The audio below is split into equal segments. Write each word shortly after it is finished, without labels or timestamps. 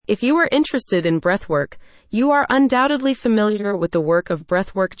If you are interested in breathwork, you are undoubtedly familiar with the work of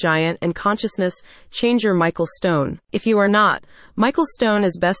breathwork giant and consciousness changer Michael Stone. If you are not, Michael Stone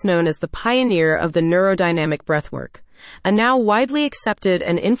is best known as the pioneer of the neurodynamic breathwork, a now widely accepted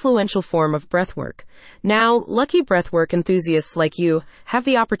and influential form of breathwork. Now, lucky breathwork enthusiasts like you have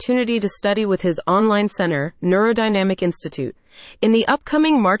the opportunity to study with his online center, Neurodynamic Institute. In the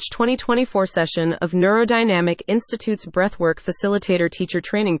upcoming March 2024 session of Neurodynamic Institute's Breathwork Facilitator Teacher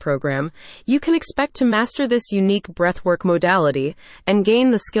Training Program, you can expect to master this unique breathwork modality and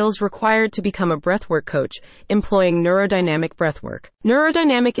gain the skills required to become a breathwork coach, employing neurodynamic breathwork.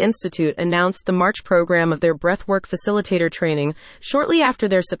 Neurodynamic Institute announced the March program of their Breathwork Facilitator training shortly after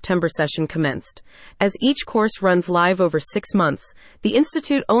their September session commenced. As each course runs live over 6 months, the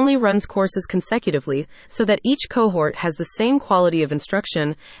Institute only runs courses consecutively so that each cohort has the same quality of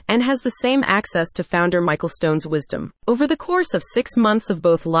instruction and has the same access to founder Michael Stone's wisdom. Over the course of 6 months of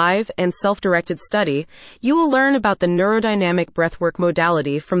both live and self-directed study, you will learn about the neurodynamic breathwork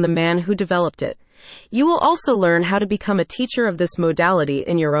modality from the man who developed it. You will also learn how to become a teacher of this modality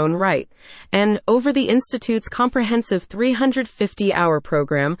in your own right. And over the Institute's comprehensive 350-hour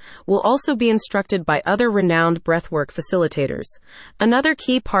program will also be instructed by other renowned breathwork facilitators. Another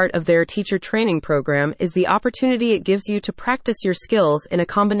key part of their teacher training program is the opportunity it gives you to practice your skills in a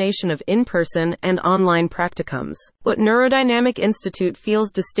combination of in-person and online practicums. What Neurodynamic Institute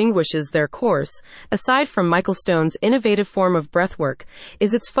feels distinguishes their course, aside from Michael Stone's innovative form of breathwork,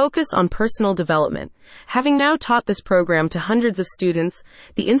 is its focus on personal development. Having now taught this program to hundreds of students,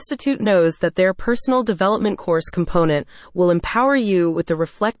 the Institute knows that their personal development course component will empower you with the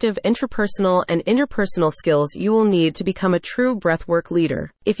reflective intrapersonal and interpersonal skills you will need to become a true breathwork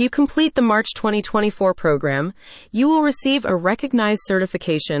leader. If you complete the March 2024 program, you will receive a recognized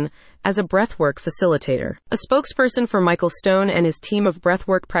certification as a breathwork facilitator. A spokesperson for Michael Stone and his team of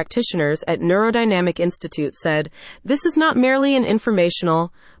breathwork practitioners at Neurodynamic Institute said, "This is not merely an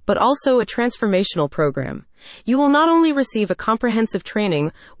informational, but also a transformational program. You will not only receive a comprehensive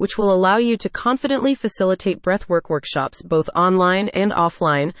training, which will allow you to confidently facilitate breathwork workshops both online and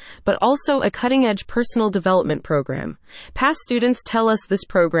offline, but also a cutting-edge personal development program." Past students tell us this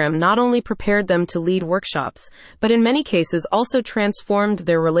program not only prepared them to lead workshops, but in many cases also transformed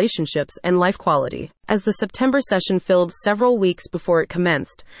their relationships and life quality. As the September session filled several weeks before it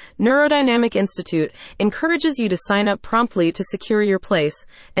commenced, Neurodynamic Institute encourages you to sign up promptly to secure your place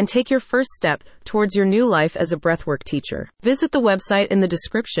and take your first step towards your new life as a breathwork teacher. Visit the website in the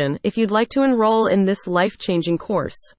description if you'd like to enroll in this life-changing course.